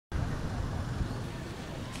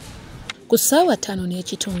Ku ssaawa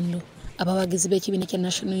 5:30 abawagizi b'ekibiina kya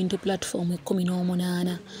National Unity Platform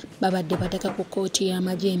 18 babadde bateka ku kkooti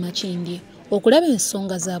y'amagye Makindye okulaba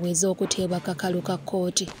ensonga zaabwe ez'okuteebwa kakalu ka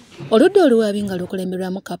kkooti. Oludda oluwaabi nga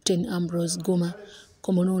lukulemberwamu Captain Ambrose Guma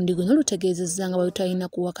ku mulundi guno lutegeezezza nga bwe lutalina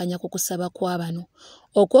kuwakanya ku kusaba kwa bano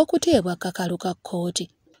okw'okuteebwa kakalu ka kkooti.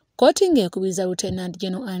 Kkooti ng'ekubiriza Lieutenant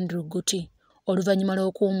General Andrew Guti oluvannyuma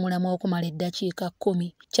lw'okuwummulamu okumala eddakiika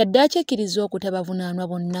 10 kyaddaaki ekkiriza okutabavunaanwa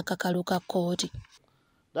bonna kakalu ka kkooti.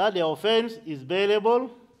 That the offence is bailable,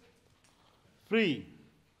 free,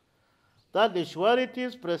 that the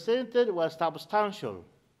sureties presented were substantial.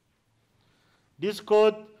 This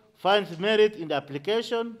court finds merit in the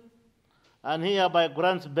application and hereby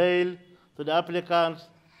grants bail to the applicants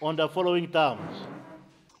on the following terms.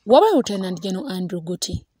 Waba Lieutenant General Andrew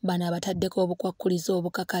Guti bano abataddeko obukwakkulizo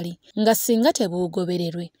obukakali nga singa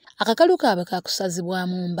tebuugobererwe akakalu kaabwe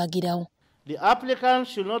kakusazibwamu mbagirawo. The applicant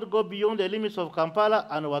should not go beyond the limits of Kampala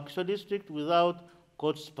and Wakiso district without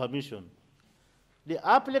court's permission. The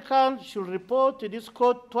applicant should report to this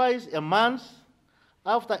court twice a month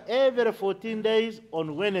after every 14 days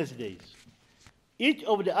on Wednesdays. Each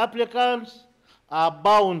of the applicants are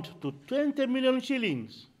bound to 20 million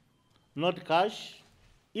shillings, not cash.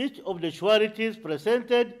 Each of the sureties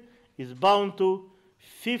presented is bound to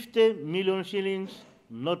 50 million shillings,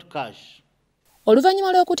 not cash.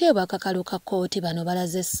 Oluvannyuma lw'okuteebwa akakalu ka kkooti bano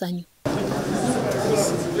balaze essanyu.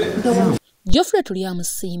 Geoffrey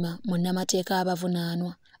Tulyamusiima munnamateeka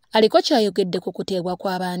abavunaanwa aliko kyayogedde ku kuteebwa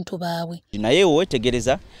kw'abantu baabwe. Naye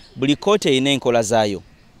weetegereza buli kkooti erina enkola zaayo.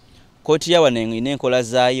 Kkooti ya wano erina enkola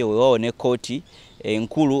zaayo weewaawo ne kkooti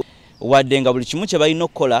enkulu wadde nga buli kimu kye balina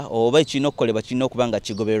okukola oba ekirina okukolebwa kirina okuba nga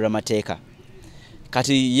kigobererwa mateeka.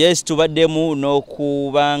 Kati yes tubaddemu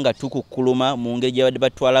n'okuba nga tukukkuluma mu ngeri gye badde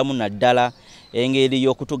batwalamu naddala engeri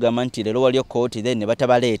y'okutugamba nti leero waliyo kkooti then ne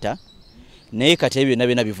batabaleeta naye kati ebyo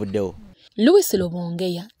byonna bivuddewo. Louis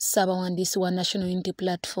Lobongeya ssaabawandiisi wa National Unity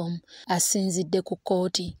Platform asinzidde ku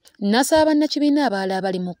kkooti n'asaba bannakibiina abalala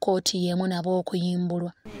abali mu kkooti y'emu nabo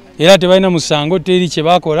okuyimbulwa. Era tebalina musango teri kye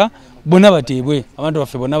bakola bonna bateebwe abantu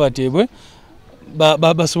baffe bonna bateebwe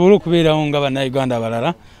basobole okubeerawo nga bannayuganda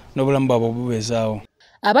abalala n'obulamu bwabwe obubeezaawo.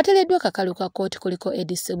 Abateereddwa kakalu ka kkooti kuliko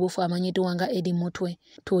Eddy Sebufu amanyiddwa nga Eddy Mutwe,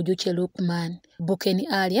 Tuujuke Lukman, Bukeni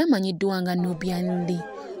Ali amanyiddwa nga Nubian Li,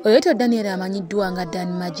 Oyoto Daniel amanyiddwa nga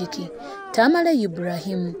Dan Magiki, Tamale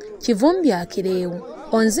Ibrahim, Kivumbi Akireewu,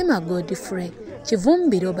 Onzima Godfrey,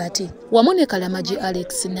 Kivumbi Robert, wamu ne Kalamaji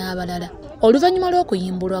Alex n'abalala. Oluvannyuma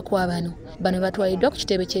lw'okuyimbulwa kwa bano batwaliddwa ku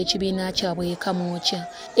kitebe ky'ekibiina kyabwe Kamwokya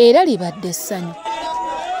era libadde essanyu.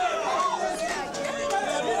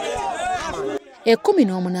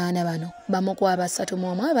 18 bano bamu ku abasatu mu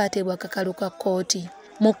omu abateebwa kakalu ka kkooti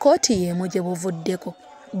mu kkooti y'emu gye buvuddeko.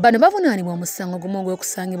 Bano bavunaanibwa omusango gumu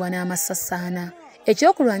ogw'okusangibwa n'amasasaana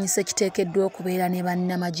ekyokulwanyisa ekiteekeddwa okubeera ne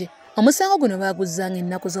bannamagye. Omusango guno baaguzanga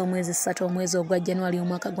ennaku z'omwezi 3 omwezi ogwa January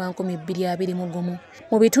omwaka gwa 2021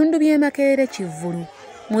 mu bitundu by'e Makerere Kivvulu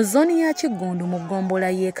mu zooni ya Kiggundu mu ggombolola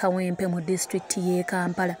y'e Kawempe mu disitulikiti y'e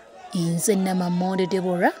Kampala. Nze Namammonde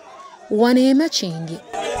Deborah wano e Makindye.